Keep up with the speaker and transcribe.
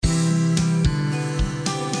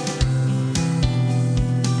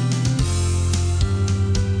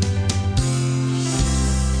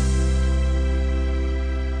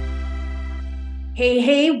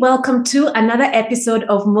Hey, welcome to another episode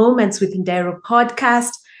of Moments with Nderru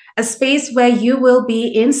podcast, a space where you will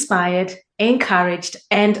be inspired, encouraged,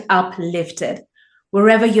 and uplifted.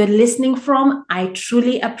 Wherever you're listening from, I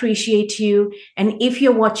truly appreciate you. And if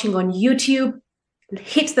you're watching on YouTube,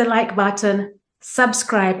 hit the like button,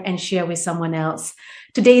 subscribe, and share with someone else.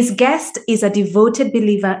 Today's guest is a devoted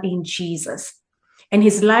believer in Jesus, and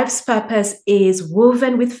his life's purpose is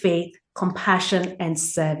woven with faith, compassion, and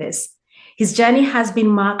service. His journey has been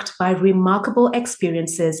marked by remarkable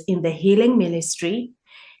experiences in the healing ministry,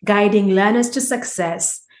 guiding learners to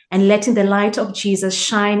success, and letting the light of Jesus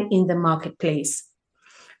shine in the marketplace.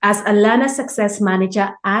 As a learner success manager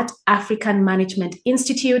at African Management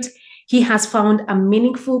Institute, he has found a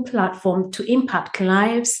meaningful platform to impact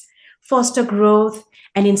lives, foster growth,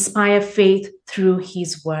 and inspire faith through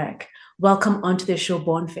his work. Welcome onto the show,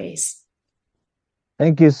 Bornface.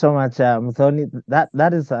 Thank you so much, Muthoni.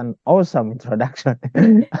 That is an awesome introduction.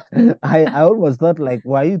 I almost thought like,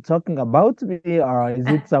 were you talking about me or is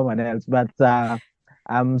it someone else? But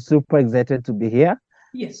I'm super excited to be here.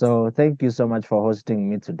 Yes. So thank you so much for hosting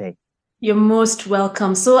me today. You're most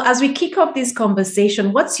welcome. So as we kick off this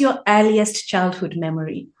conversation, what's your earliest childhood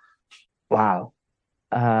memory? Wow.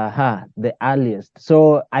 The earliest.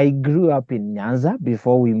 So I grew up in Nyanza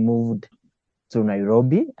before we moved to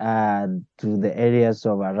Nairobi and to the areas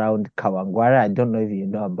of around Kawangwara. I don't know if you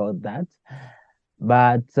know about that.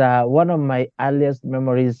 But one of my earliest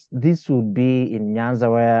memories, this would be in Nyanza,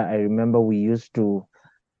 where I remember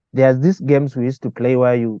there's these games we used to play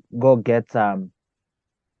where you go get some,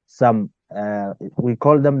 we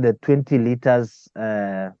call them the 20 liters,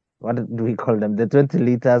 what do we call them? The 20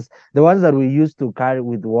 liters, the ones that we used to carry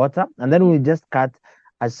with water. And then we just cut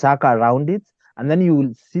a sack around it. And then you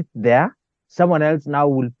will sit there. Someone else now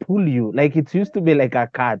will pull you. Like it used to be like a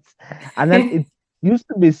cart. And then it used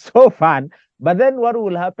to be so fun. But then what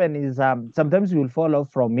will happen is sometimes you will fall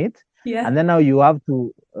off from it. Yeah. And then now you have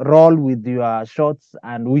to roll with your shorts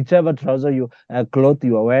and whichever cloth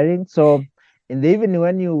you are wearing. So in the evening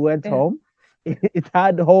when you went home, it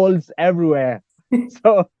had holes everywhere.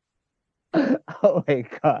 So oh my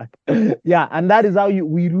God. Yeah, and that is how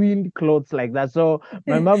we ruined clothes like that. So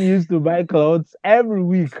my mom used to buy clothes every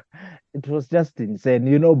week. It was just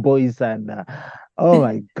insane, boys and oh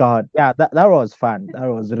my God. Yeah, that was fun. That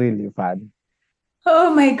was really fun.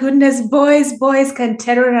 Oh my goodness, boys can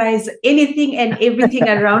terrorize anything and everything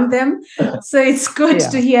around them. So it's good Yeah.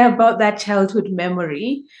 to hear about that childhood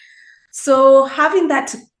memory. So having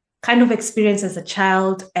that kind of experience as a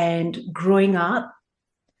child and growing up,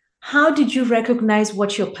 how did you recognize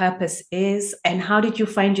what your purpose is, and how did you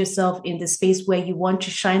find yourself in the space where you want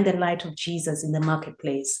to shine the light of Jesus in the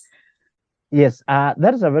marketplace? Yes,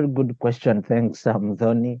 that is a very good question. Thanks,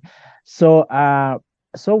 Dhoni. So,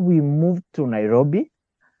 so we moved to Nairobi.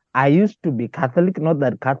 I used to be Catholic, not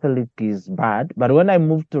that Catholic is bad, but when I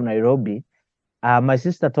moved to Nairobi, my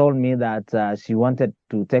sister told me that she wanted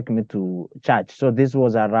to take me to church. So this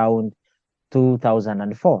was around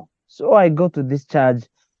 2004. So I go to this church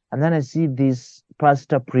and then I see this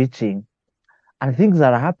pastor preaching and things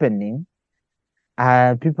are happening.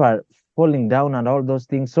 People are falling down and all those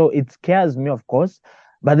things. So it scares me, of course,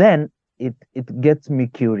 but then it gets me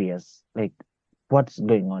curious, like what's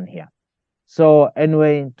going on here. So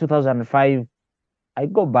anyway, in 2005, I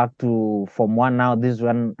go back to Form 1 now. This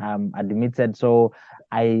one I'm admitted. So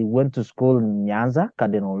I went to school in Nyanza,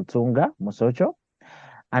 Cardinal Tunga, Mosocho.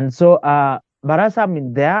 And so but as I'm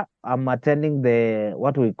in there, I'm attending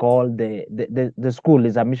what we call the school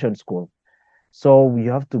is a mission school. So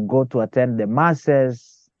you have to go to attend the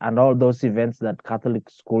masses and all those events that Catholic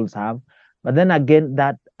schools have. But then again,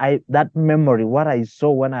 that memory, what I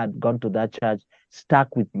saw when I had gone to that church,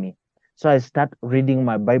 stuck with me. So I start reading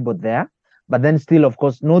my Bible there, but then still, of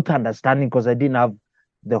course, not understanding because I didn't have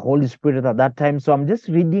the Holy Spirit at that time. So I'm just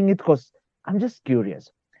reading it because I'm just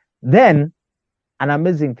curious. Then an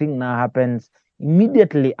amazing thing now happens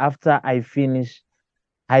immediately after I finish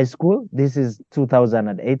high school. This is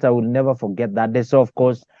 2008. I will never forget that day. So, of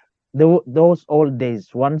course, those old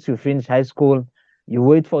days, once you finish high school, you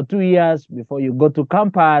wait for 2 years before you go to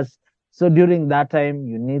campus. So, during that time,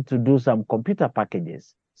 you need to do some computer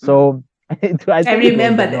packages. So, I I think it was the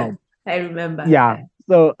remember them. norm. I remember. Yeah.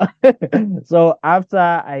 So, so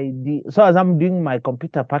after so as I'm doing my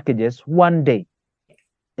computer packages, one day,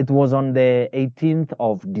 it was on the 18th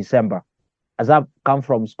of December. As I come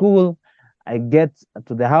from school, I get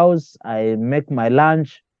to the house, I make my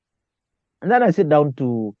lunch, and then I sit down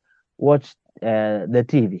to watch the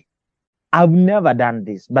TV. I've never done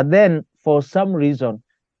this, but then for some reason,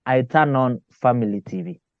 I turn on family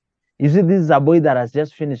TV. You see, this is a boy that has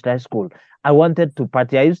just finished high school. I wanted to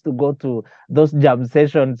party. I used to go to those jam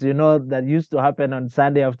sessions, that used to happen on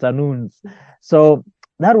Sunday afternoons. So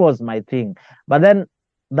that was my thing. But then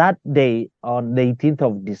that day, on the 18th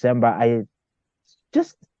of December, I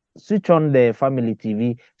just switch on the family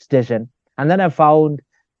TV station, and then I found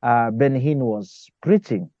Ben Hinn was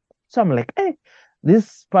preaching. So I'm like, hey,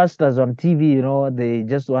 these pastors on TV, they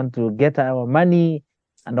just want to get our money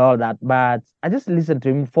and all that. But I just listened to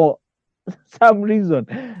him for some reason.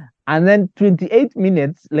 And then 28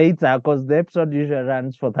 minutes later, because the episode usually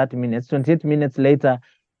runs for 30 minutes, 28 minutes later,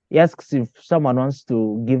 he asks if someone wants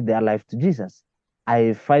to give their life to Jesus.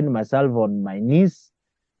 I find myself on my knees,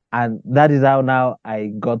 and that is how now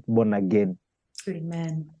I got born again.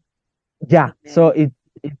 Amen. Yeah, so Amen.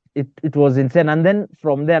 it was insane. And then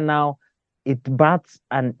from there now, it births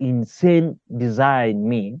an insane desire in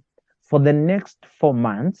me. For the next 4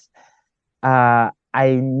 months, I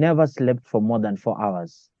never slept for more than 4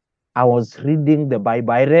 hours. I was reading the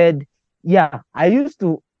Bible. I used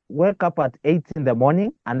to wake up at 8 in the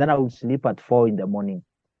morning, and then I would sleep at 4 in the morning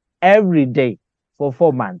every day for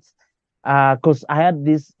 4 months. Because I had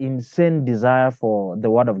this insane desire for the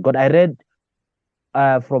Word of God. I read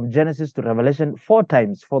from Genesis to Revelation 4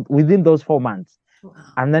 times for within those 4 months, Wow.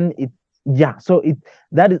 and then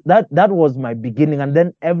that was my beginning, and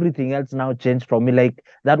then everything else now changed for me. Like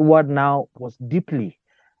that word now was deeply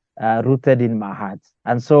rooted in my heart,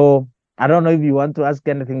 and so I don't know if you want to ask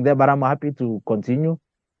anything there, but I'm happy to continue.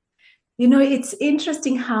 It's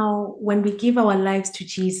interesting how when we give our lives to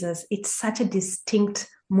Jesus, it's such a distinct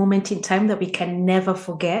moment in time that we can never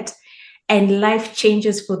forget. And life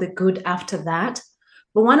changes for the good after that.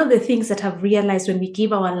 But one of the things that I've realized when we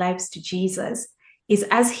give our lives to Jesus is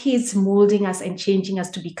as He's molding us and changing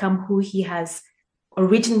us to become who He has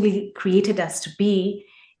originally created us to be,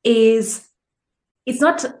 is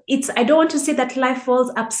I don't want to say that life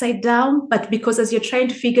falls upside down, but because as you're trying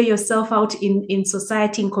to figure yourself out in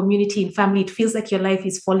society, in community, in family, it feels like your life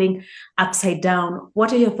is falling upside down.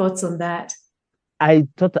 What are your thoughts on that? I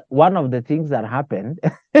thought one of the things that happened.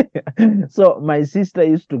 So my sister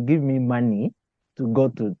used to give me money to go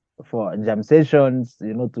to for jam sessions,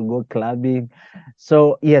 to go clubbing.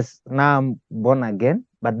 So yes, now I'm born again,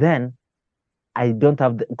 but then I don't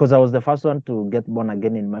have because I was the first one to get born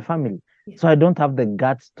again in my family. Yeah. So I don't have the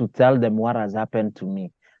guts to tell them what has happened to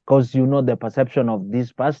me, because the perception of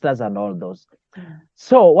these pastors and all those. Mm.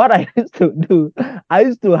 So what I used to do, I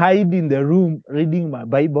used to hide in the room reading my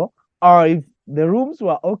Bible, or if the rooms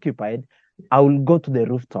were occupied, I will go to the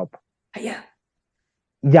rooftop. Yeah.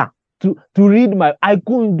 Yeah, to read I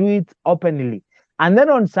couldn't do it openly. And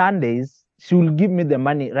then on Sundays, she will give me the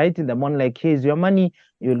money right in the morning, like, here's your money,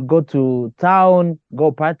 you'll go to town,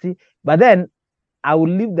 go party. But then I will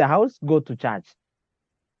leave the house, go to church.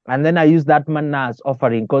 And then I use that money as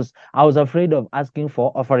offering, because I was afraid of asking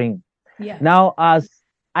for offering. Yeah. Now, as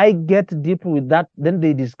I get deep with that, then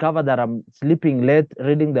they discover that I'm sleeping late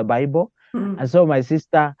reading the Bible. Mm. And so my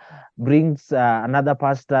sister brings another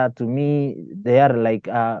pastor to me. They are like,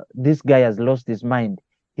 this guy has lost his mind.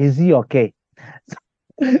 Is he okay?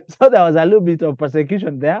 So there was a little bit of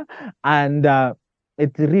persecution there. And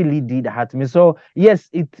it really did hurt me. So yes,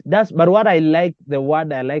 it does. But what I like, the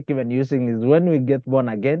word I like even using is when we get born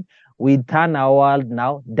again, we turn our world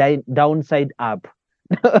now downside up.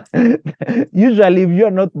 Usually, if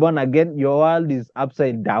you're not born again, your world is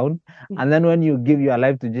upside down. And then when you give your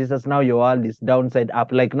life to Jesus, now your world is downside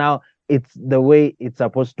up. Like now, it's the way it's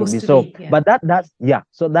supposed to be. Yeah. But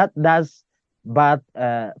so that does but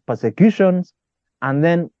persecutions, and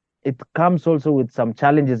then it comes also with some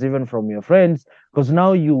challenges even from your friends, because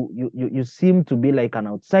now you seem to be like an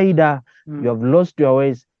outsider. You have lost your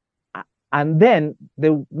ways. And then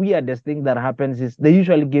the weirdest thing that happens is they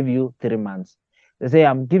usually give you 3 months. They say,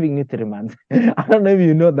 I'm giving you 3 months. I don't know if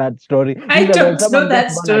you know that story. I Usually when don't know someone that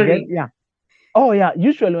gets born story. again, yeah. Oh yeah.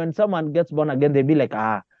 Usually when someone gets born again, they be like,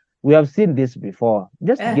 we have seen this before.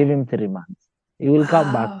 Just give him 3 months. He will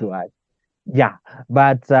come back to us. Yeah.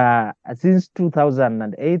 But since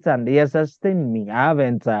 2008, and he has sustained me. I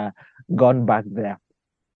haven't gone back there.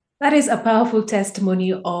 That is a powerful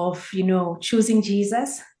testimony of, choosing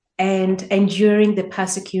Jesus and enduring the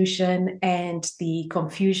persecution and the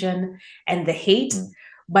confusion and the hate.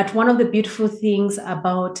 But one of the beautiful things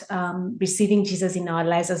about receiving Jesus in our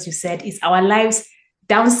lives, as you said, is our lives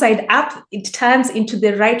downside up. It turns into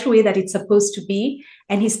the right way that it's supposed to be.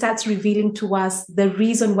 And He starts revealing to us the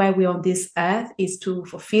reason why we're on this earth is to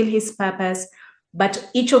fulfill His purpose. But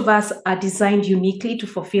each of us are designed uniquely to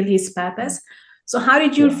fulfill His purpose. So how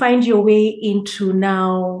did you find your way into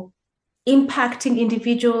now impacting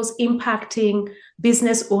individuals, impacting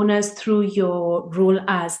business owners through your role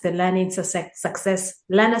as the learner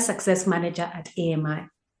success manager at AMI?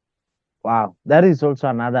 Wow, that is also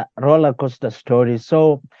another roller coaster story.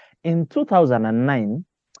 So in 2009,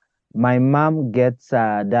 my mom gets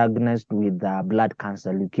diagnosed with blood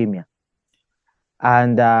cancer, leukemia,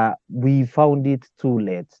 and we found it too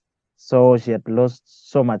late. So she had lost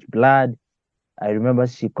so much blood. I remember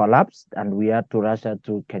she collapsed, and we had to rush her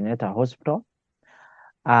to Kenyatta Hospital.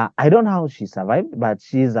 I don't know how she survived, but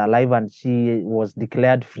she's alive and she was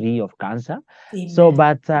declared free of cancer. So,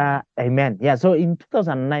 Amen. but amen. Yeah. So in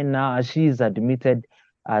 2009, now she's admitted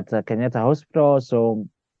at Kenyatta Hospital. So,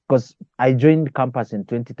 because I joined campus in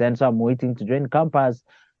 2010, so I'm waiting to join campus.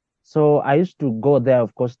 So I used to go there,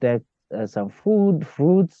 of course, take some food,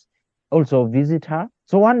 fruits, also visit her.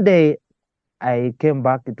 So one day I came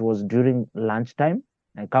back. It was during lunchtime.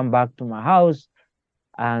 I come back to my house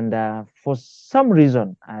and for some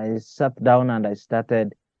reason, I sat down and I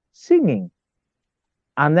started singing.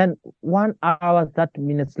 And then 1 hour, 30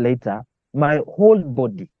 minutes later, my whole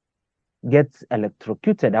body gets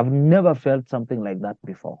electrocuted. I've never felt something like that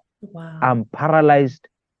before. Wow. I'm paralyzed.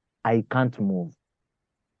 I can't move.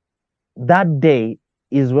 That day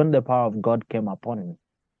is when the power of God came upon me.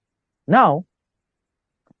 Now,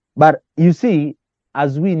 but you see,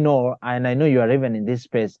 as we know, and I know you are even in this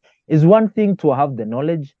space, is one thing to have the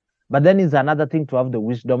knowledge, but then is another thing to have the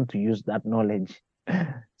wisdom to use that knowledge.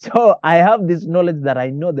 So I have this knowledge that I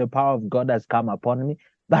know the power of God has come upon me,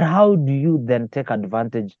 but how do you then take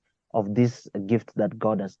advantage of this gift that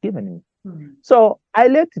God has given me? So I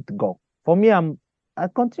let it go. For me, I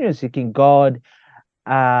continue seeking God.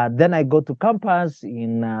 Then I go to campus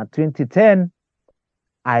in 2010.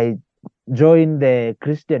 I join the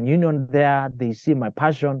Christian Union there. They see my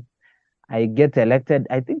passion. I get elected.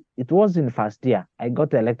 I think it was in first year. I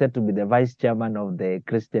got elected to be the vice chairman of the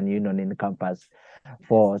Christian Union in campus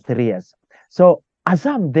for 3 years. So as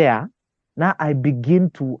I'm there, now I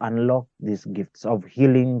begin to unlock these gifts of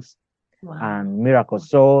healings and miracles.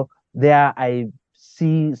 So there I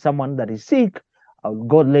see someone that is sick. I'll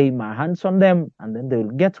go lay my hands on them and then they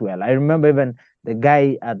will get well. I remember even the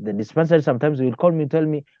guy at the dispensary, sometimes he will call me, tell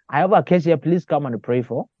me, I have a case here, please come and pray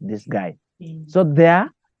for this guy. So there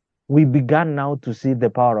we began now to see the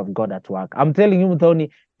power of God at work. I'm telling you,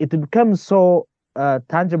 Tony, it became so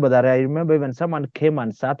tangible that I remember even someone came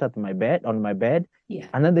and sat at my bed, on my bed,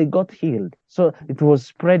 and then they got healed. So it was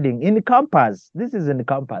spreading in campus. This is in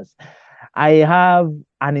campus. I have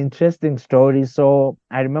an interesting story. So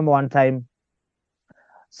I remember one time.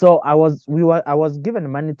 So I was given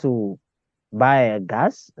money to buy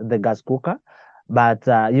the gas cooker, but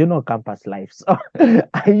campus life. So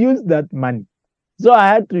I used that money. So I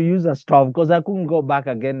had to use a stove because I couldn't go back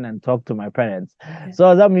again and talk to my parents. Okay. So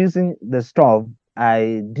as I'm using the stove,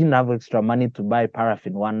 I didn't have extra money to buy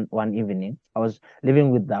paraffin one evening. I was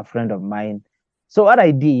living with a friend of mine. So what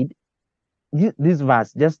I did, this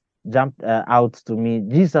verse just jumped out to me.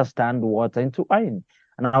 Jesus turned water into wine.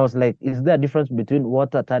 And I was like, is there a difference between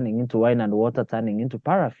water turning into wine and water turning into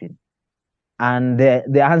paraffin? And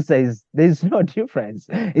the answer is there's no difference.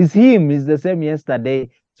 It's him. It's the same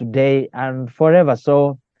yesterday, today, and forever.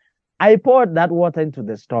 So I poured that water into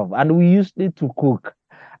the stove and we used it to cook.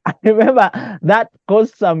 I remember that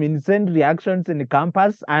caused some insane reactions in the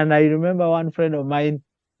campus. And I remember one friend of mine,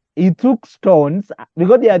 he took stones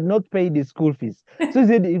because he had not paid his school fees. So he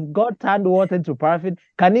said, if God turned water into paraffin,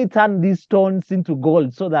 can he turn these stones into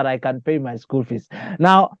gold so that I can pay my school fees?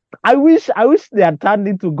 Now, I wish they had turned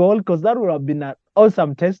into gold because that would have been an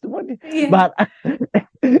awesome testimony. Yeah. But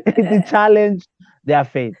it challenged their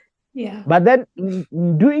faith. Yeah. But then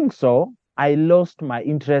in doing so, I lost my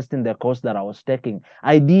interest in the course that I was taking.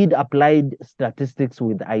 I did applied statistics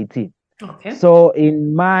with IT. Okay. So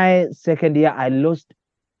in my second year, I lost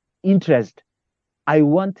interest. I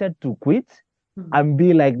wanted to quit and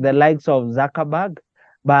be like the likes of Zuckerberg,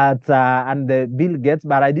 but and the Bill Gates,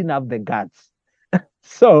 but I didn't have the guts.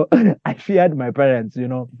 So I feared my parents,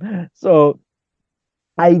 So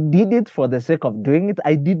I did it for the sake of doing it.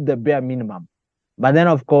 I did the bare minimum. But then,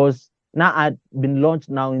 of course, now I've been launched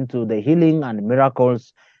now into the healing and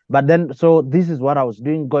miracles. But then, so this is what I was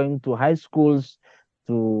doing, going to high schools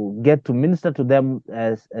to get to minister to them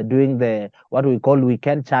as doing the what we call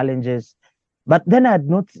weekend challenges. But then I had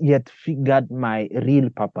not yet figured my real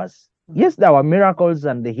purpose. Yes, there were miracles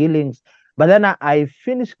and the healings, but then I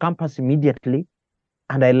finished campus immediately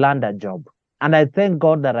and I landed a job. And I thank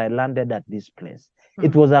God that I landed at this place.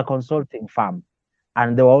 It was a consulting firm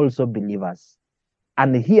and they were also believers.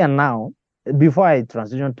 And here now, before I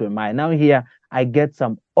transition to MI, now here I get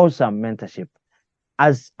some awesome mentorship.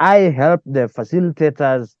 As I help the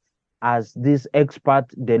facilitators as this expert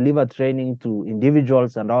deliver training to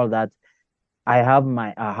individuals and all that, I have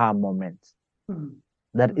my aha moment.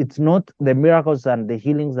 That it's not the miracles and the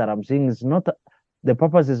healings that I'm seeing, is not the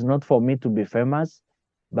purpose is not for me to be famous,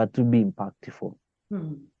 but to be impactful.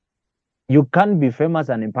 You can be famous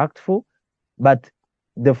and impactful, but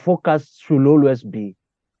the focus should always be,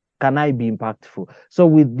 can I be impactful? So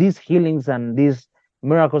with these healings and these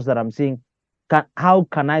miracles that I'm seeing, how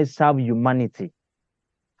can I serve humanity?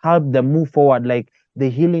 Help them move forward, like the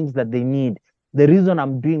healings that they need. The reason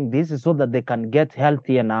I'm doing this is so that they can get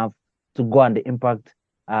healthy enough to go and impact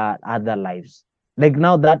other lives. Like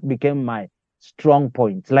now that became my strong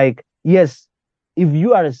point. Like, yes, if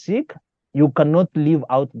you are sick, you cannot live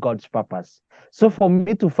out God's purpose. So for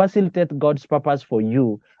me to facilitate God's purpose for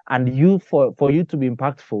you, and for you to be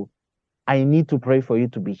impactful, I need to pray for you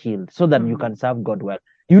to be healed so that you can serve God well.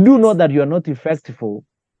 You do know that you are not effective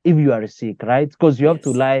if you are sick, right? Because you have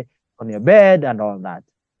to lie on your bed and all that.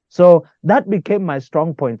 So that became my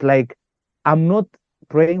strong point. Like, I'm not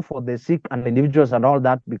praying for the sick and individuals and all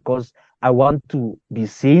that because I want to be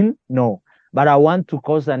seen. No, but I want to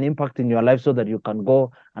cause an impact in your life so that you can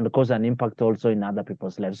go and cause an impact also in other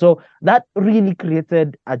people's lives. So that really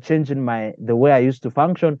created a change in the way I used to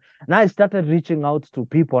function. Now I started reaching out to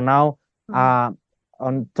people now.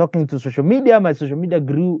 On talking to social media, my social media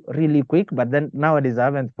grew really quick, but then nowadays I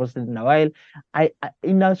haven't posted in a while. I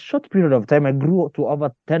in a short period of time, I grew to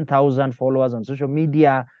over 10,000 followers on social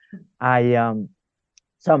media.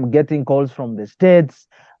 So I'm getting calls from the States,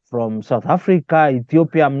 from South Africa,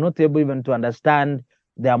 Ethiopia. I'm not able even to understand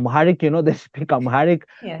the Amharic, they speak Amharic.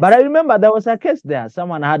 But I remember there was a case there.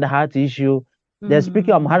 Someone had a heart issue. They're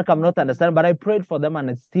speaking Amharic, I'm not understanding, but I prayed for them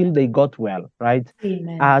and still they got well, right?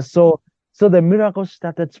 Amen. So the miracles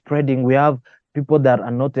started spreading. We have people that are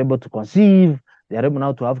not able to conceive. They are able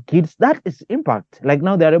now to have kids. That is impact. Like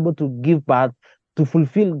now they're able to give birth to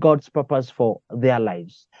fulfill God's purpose for their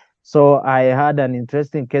lives. So I had an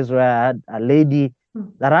interesting case where I had a lady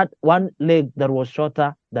that had one leg that was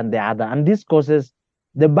shorter than the other. And this causes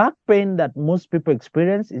the back pain that most people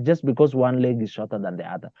experience is just because one leg is shorter than the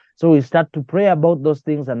other. So we start to pray about those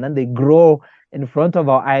things and then they grow in front of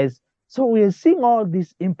our eyes. So we are seeing all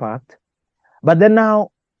this impact. But then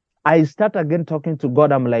now I start again talking to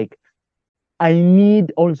God. I'm like, I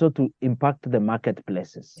need also to impact the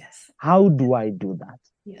marketplaces. How do I do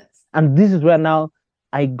that? And this is where now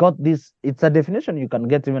I got this. It's a definition you can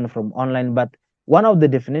get even from online, but one of the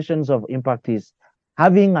definitions of impact is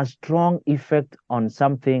having a strong effect on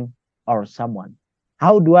something or someone.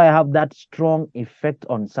 How do I have that strong effect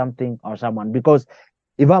on something or someone? Because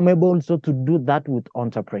if I'm able also to do that with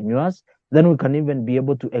entrepreneurs, then we can even be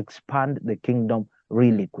able to expand the kingdom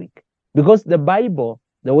really quick. Because the Bible,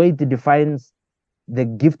 the way it defines the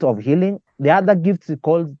gift of healing, the other gifts it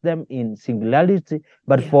calls them in singularity,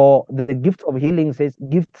 but for the gift of healing it says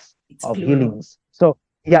gifts of healings. So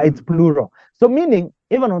it's plural. So meaning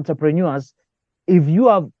even entrepreneurs, if you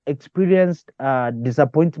have experienced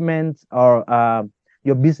disappointment or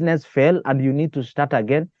your business fail and you need to start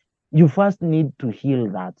again, you first need to heal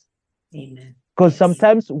that. Amen. Because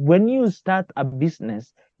sometimes when you start a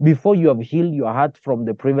business, before you have healed your heart from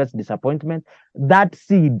the previous disappointment, that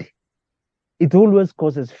seed, it always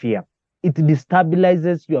causes fear. It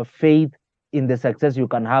destabilizes your faith in the success you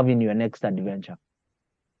can have in your next adventure.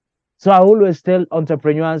 So I always tell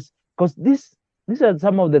entrepreneurs, because these are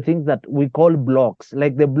some of the things that we call blocks,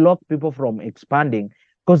 like they block people from expanding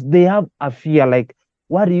because they have a fear, like,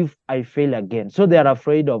 what if I fail again? So they are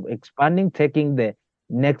afraid of expanding, taking the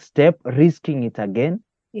next step, risking it again,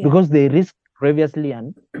 because they risked previously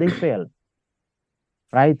and they failed.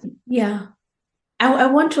 Right? Yeah. I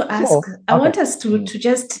want to ask, I want us to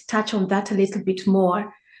just touch on that a little bit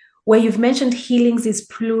more, where you've mentioned healings is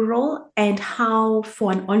plural and how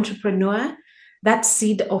for an entrepreneur, that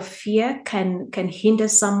seed of fear can hinder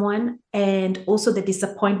someone, and also the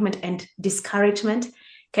disappointment and discouragement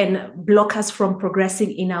can block us from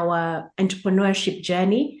progressing in our entrepreneurship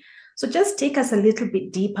journey. So just take us a little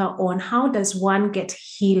bit deeper on how does one get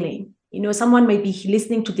healing? Someone may be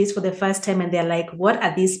listening to this for the first time and they're like, what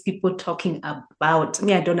are these people talking about?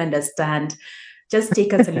 Me, I don't understand. Just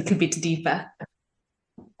take us a little bit deeper.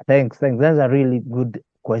 Thanks. That's a really good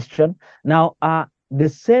question. Now, the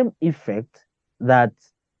same effect that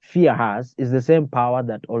fear has is the same power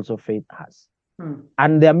that also faith has.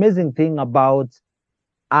 And the amazing thing about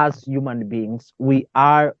us human beings, we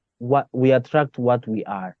attract what we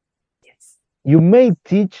are. Yes. You may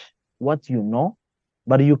teach what you know,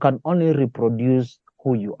 but you can only reproduce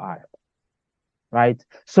who you are. Right?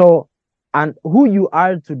 So And who you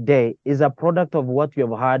are today is a product of what you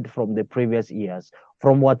have heard from the previous years,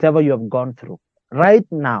 from whatever you have gone through. Right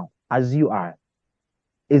now, as you are,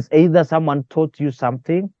 is either someone taught you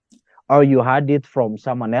something, or you heard it from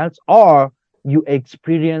someone else, or you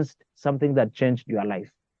experienced something that changed your life.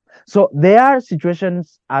 So there are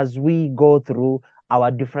situations as we go through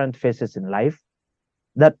our different phases in life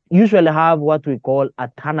that usually have what we call a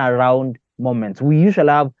turnaround moment. We usually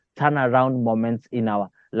have turnaround moments in our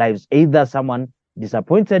lives. Either someone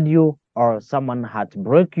disappointed you, or someone had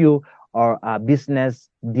broke you, or a business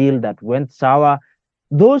deal that went sour.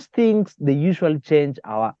 Those things, they usually change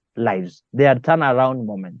our lives. They are turnaround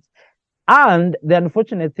moments. And the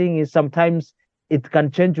unfortunate thing is sometimes it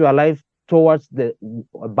can change your life towards the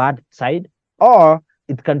bad side, or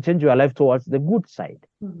it can change your life towards the good side,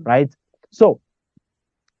 right? So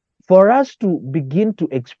for us to begin to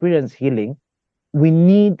experience healing, we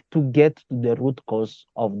need to get to the root cause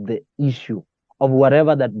of the issue, of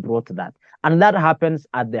whatever that brought that. And that happens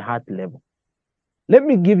at the heart level. Let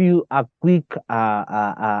me give you a quick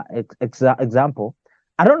example.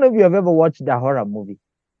 I don't know if you have ever watched a horror movie.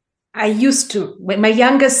 I used to, with my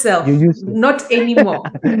younger self. You used to. Not anymore.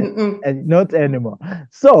 Not anymore.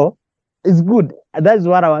 So it's good. That's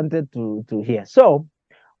what I wanted to hear. So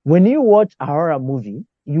when you watch a horror movie,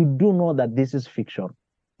 you do know that this is fiction.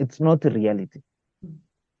 It's not reality.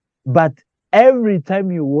 But every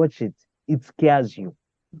time you watch it, it scares you.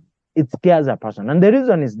 It scares a person. And the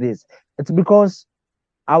reason is this. It's because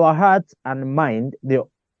our heart and mind, they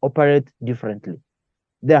operate differently.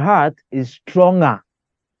 The heart is stronger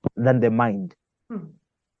than the mind.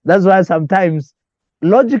 That's why sometimes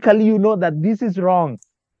logically you know that this is wrong,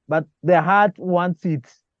 but the heart wants it.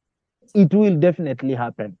 It will definitely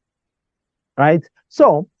happen. Right?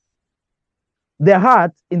 So the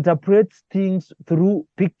heart interprets things through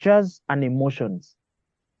pictures and emotions.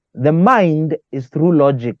 The mind is through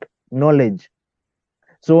logic, knowledge.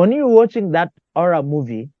 So when you're watching that horror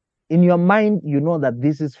movie, in your mind, you know that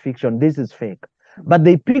this is fiction, this is fake. But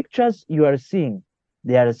the pictures you are seeing,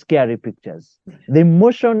 they are scary pictures. The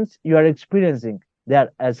emotions you are experiencing, they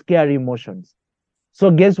are scary emotions. So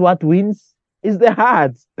guess what wins? Is the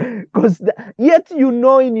heart. Because yet you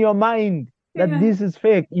know in your mind that this is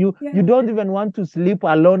fake. You don't even want to sleep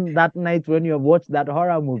alone that night when you have watched that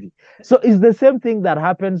horror movie. So it's the same thing that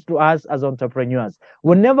happens to us as entrepreneurs.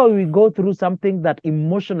 Whenever we go through something that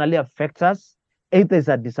emotionally affects us, either it's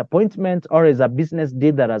a disappointment or it's a business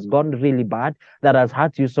deal that has gone really bad, that has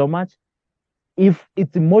hurt you so much, if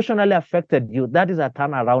it emotionally affected you, that is a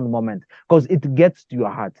turnaround moment, because it gets to your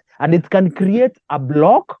heart and it can create a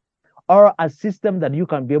block or a system that you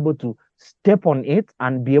can be able to step on it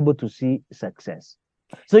and be able to see success.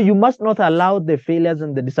 So you must not allow the failures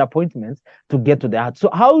and the disappointments to get to the heart. So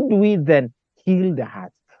how do we then heal the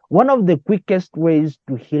heart? One of the quickest ways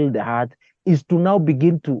to heal the heart is to now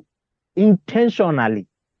begin to intentionally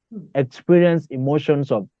experience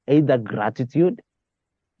emotions of either gratitude,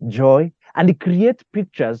 joy, and create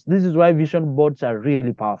pictures. This is why vision boards are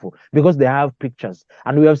really powerful, because they have pictures.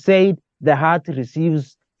 And we have said the heart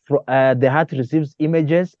receives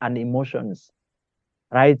images and emotions,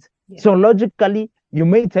 right? So logically, you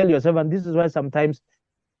may tell yourself, and this is why sometimes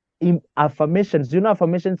affirmations,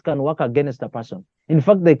 affirmations can work against a person. In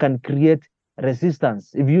fact, they can create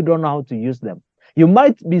resistance if you don't know how to use them. You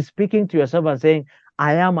might be speaking to yourself and saying,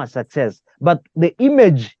 I am a success, but the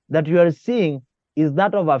image that you are seeing is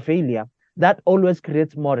that of a failure. That always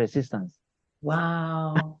creates more resistance.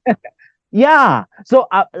 Wow. Yeah. So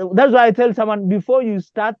that's why I tell someone, before you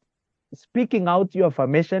start speaking out your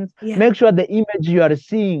affirmations, make sure the image you are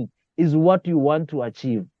seeing is what you want to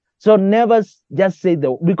achieve. So never just say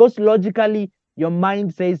because logically your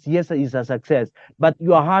mind says, yes, it's a success, but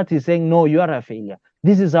your heart is saying, no, you are a failure.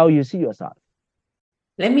 This is how you see yourself.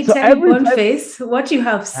 Let me tell you, Bornface, what you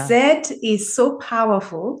have said is so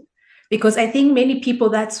powerful, because I think many people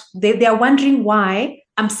they are wondering why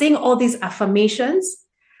I'm saying all these affirmations,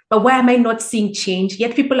 but why am I not seeing change?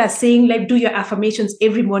 Yet people are saying, like, do your affirmations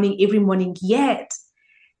every morning, yet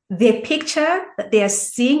the picture that they are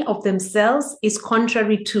seeing of themselves is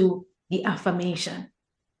contrary to the affirmation.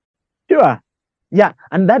 Sure. Yeah.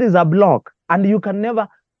 And that is a block. And you can never,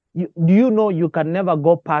 you can never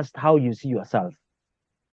go past how you see yourself.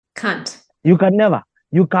 Can't. You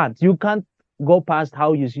can't go past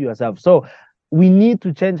how you see yourself. So we need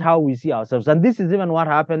to change how we see ourselves. And this is even what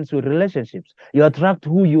happens with relationships. You attract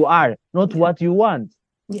who you are, not what you want.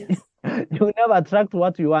 Yes. You never attract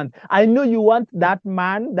what you want. I know you want that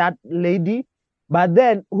man, that lady, but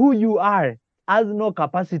then who you are has no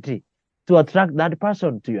capacity to attract that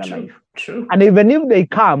person to your life. True. And even if they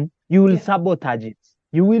come, you will sabotage it.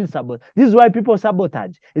 You will sabotage. This is why people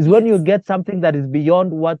sabotage. Is when you Yes. get something that is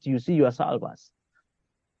beyond what you see yourself as.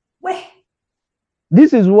 Wait.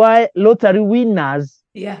 This is why lottery winners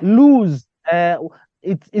Yeah. lose.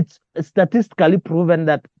 It's statistically proven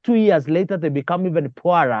that 2 years later they become even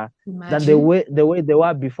poorer than the Imagine. way they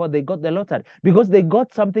were before they got the lottery, because they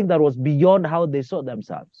got something that was beyond how they saw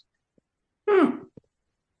themselves. Hmm.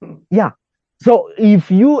 Hmm. Yeah. So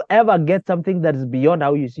if you ever get something that is beyond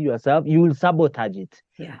how you see yourself, you will sabotage it.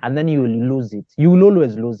 Yeah. And then you will lose it. You will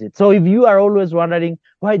always lose it. So if you are always wondering,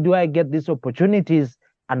 why do I get these opportunities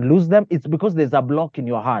and lose them? It's because there's a block in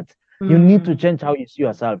your heart. You need to change how you see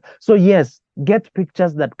yourself. So yes, get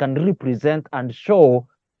pictures that can represent and show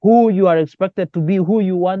who you are expected to be, who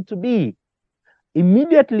you want to be.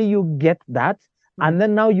 Immediately you get that, and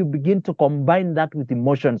then now you begin to combine that with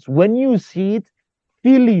emotions. When you see it,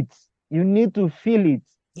 feel it. You need to feel it.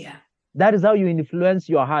 Yeah. That is how you influence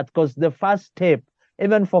your heart. Because the first step,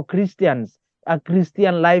 even for Christians, a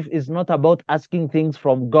Christian life is not about asking things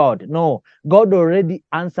from God. No, God already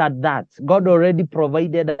answered that. God already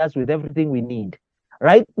provided us with everything we need.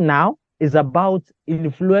 Right now is about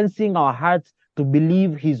influencing our hearts to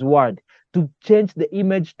believe His word, to change the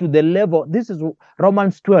image to the level. This is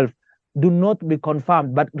Romans 12. Do not be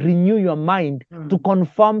confirmed, but renew your mind to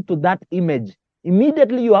conform to that image.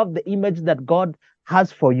 Immediately you have the image that God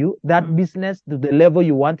has for you, that business to the level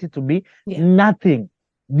you want it to be. Yeah. Nothing.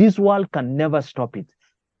 This world can never stop it.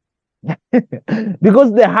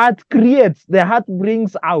 Because the heart creates, the heart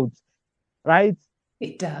brings out, right?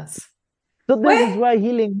 It does. So this is why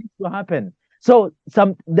healing needs to happen. So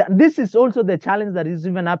this is also the challenge that is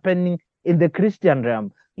even happening in the Christian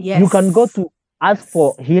realm. Yes. You can go to ask Yes.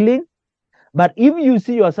 for healing, but if you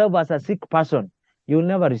see yourself as a sick person, you'll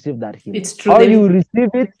never receive that healing. It's true. Or you receive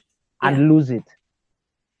it and Yeah. lose it.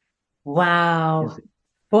 Wow.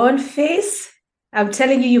 Bornface, I'm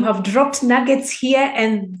telling you, you have dropped nuggets here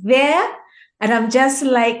and there. And I'm just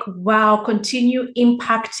like, wow, continue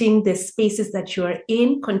impacting the spaces that you're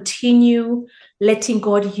in. Continue letting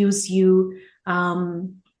God use you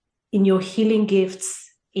in your healing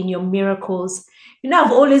gifts, in your miracles.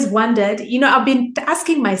 I've always wondered, I've been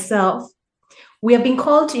asking myself, we have been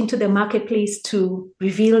called into the marketplace to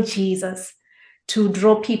reveal Jesus, to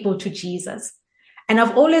draw people to Jesus. And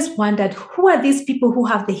I've always wondered, who are these people who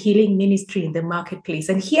have the healing ministry in the marketplace?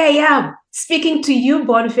 And here I am speaking to you,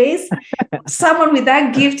 Bornface, someone with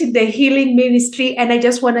that gift in the healing ministry. And I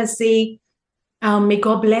just want to say, may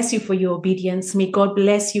God bless you for your obedience. May God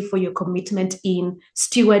bless you for your commitment in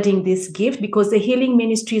stewarding this gift, because the healing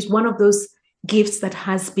ministry is one of those gifts that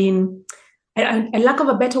has been, a lack of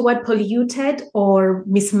a better word, polluted or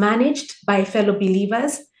mismanaged by fellow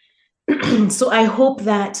believers. So I hope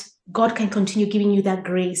that God can continue giving you that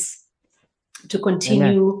grace to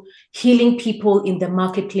continue Amen. healing people in the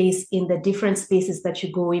marketplace, in the different spaces that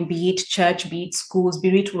you go in, be it church, be it schools,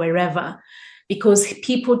 be it wherever, because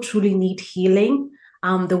people truly need healing.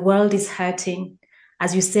 The world is hurting.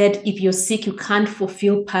 As you said, if you're sick, you can't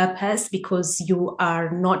fulfill purpose because you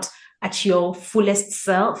are not at your fullest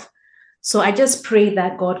self. So I just pray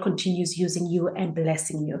that God continues using you and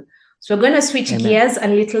blessing you. So we're going to switch Amen. gears a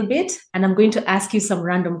little bit, and I'm going to ask you some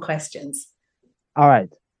random questions. All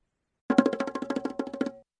right.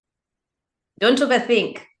 Don't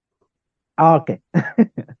overthink. Okay.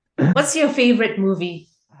 What's your favorite movie?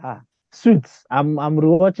 Suits. I'm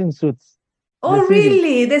rewatching Suits. Oh,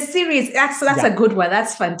 really? The series. That's Yeah. a good one.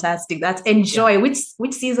 That's fantastic. That's enjoy. Yeah.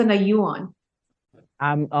 Which season are you on?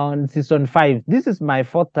 I'm on season 5. This is my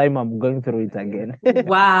 4th time I'm going through it again.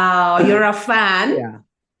 Wow, you're a fan. Yeah,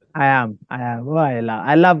 I am. Oh,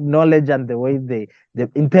 I love knowledge and the way the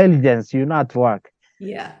intelligence, at work.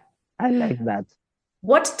 Yeah. I like that.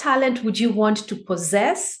 What talent would you want to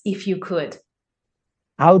possess if you could?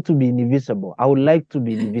 How to be invisible. I would like to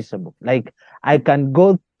be invisible. Like I can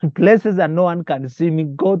go to places and no one can see me.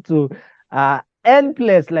 Go to any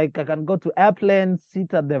place. Like I can go to airplanes,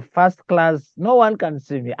 sit at the first class. No one can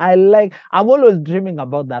see me. I'm always dreaming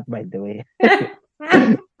about that, by the way.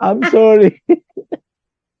 I'm sorry. Oh,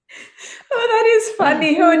 that is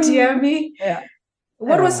funny. Oh, dear me. Yeah.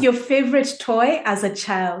 What was your favorite toy as a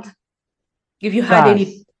child? If you had Cars.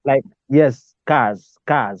 any. Like, yes, cars.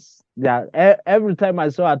 Yeah. Every time I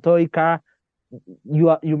saw a toy car,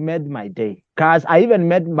 you made my day. Cars. I even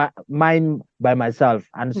made mine by myself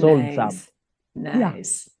and sold some.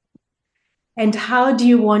 Nice. Yeah. And how do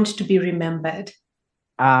you want to be remembered?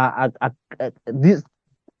 This,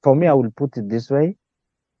 for me, I will put it this way: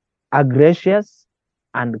 a gracious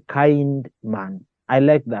and kind man. I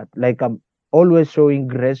like that. Like I'm always showing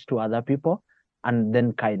grace to other people and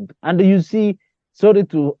then kind. And you see, sorry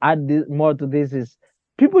to add more to this, is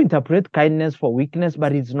people interpret kindness for weakness,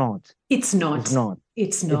 but it's not. It's It's not. not.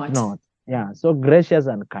 It's It's not. not. Yeah. So gracious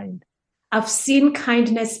and kind. I've seen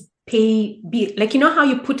kindness be like, you know how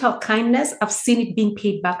you put out kindness? I've seen it being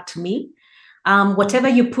paid back to me. Whatever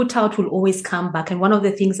you put out will always come back. And one of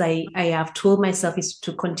the things I have told myself is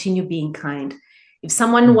to continue being kind. If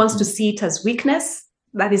someone wants to see it as weakness,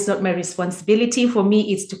 that is not my responsibility. For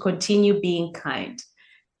me, it's to continue being kind.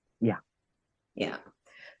 Yeah. Yeah.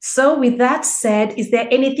 So, with that said, is there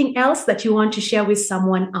anything else that you want to share with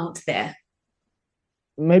someone out there?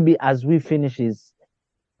 Maybe as we finish is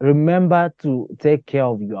remember to take care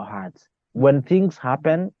of your heart. When things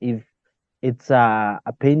happen, if it's a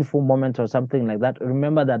painful moment or something like that,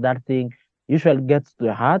 remember that that thing usually gets to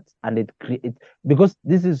the heart and it creates, because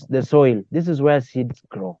this is the soil, this is where seeds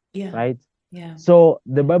grow, Yeah. right? Yeah. So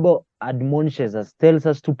the Bible admonishes us, tells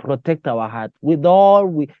us to protect our heart with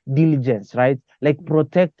all diligence, right? Like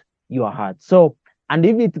protect your heart. So, and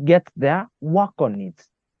if it gets there, work on it.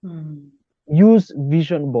 Use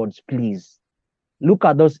vision boards, please. Look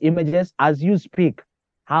at those images as you speak.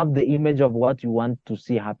 Have the image of what you want to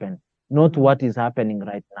see happen, not what is happening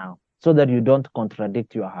right now, so that you don't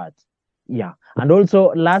contradict your heart. Yeah. And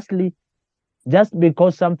also, lastly, just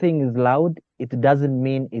because something is loud, it doesn't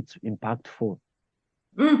mean it's impactful.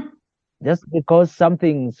 Just because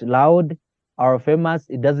something's loud or famous,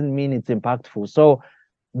 it doesn't mean it's impactful. So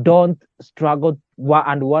don't struggle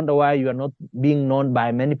and wonder why you are not being known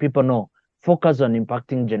by many people. No, focus on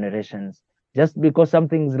impacting generations. Just because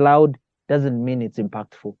something's loud doesn't mean it's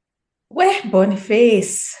impactful. Well,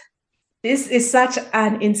 Bornface, this is such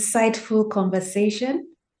an insightful conversation,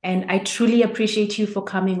 and I truly appreciate you for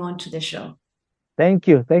coming on to the show. Thank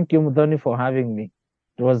you. Thank you, Mudhoni, for having me.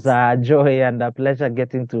 It was a joy and a pleasure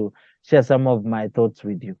getting to share some of my thoughts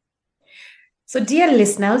with you. So, dear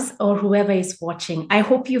listeners, or whoever is watching, I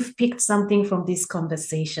hope you've picked something from this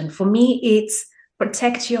conversation. For me, it's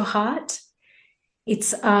protect your heart.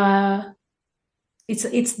 It's the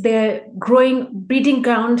breeding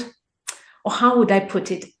ground, or how would I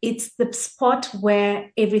put it? It's the spot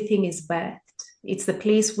where everything is birthed. It's the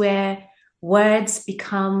place where words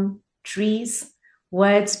become trees,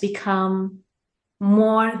 words become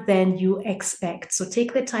more than you expect. So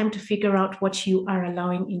take the time to figure out what you are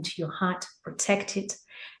allowing into your heart, protect it.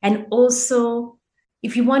 And also,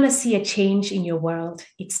 if you want to see a change in your world,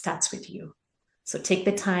 it starts with you. So take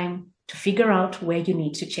the time to figure out where you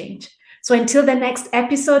need to change. So until the next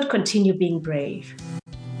episode, continue being brave.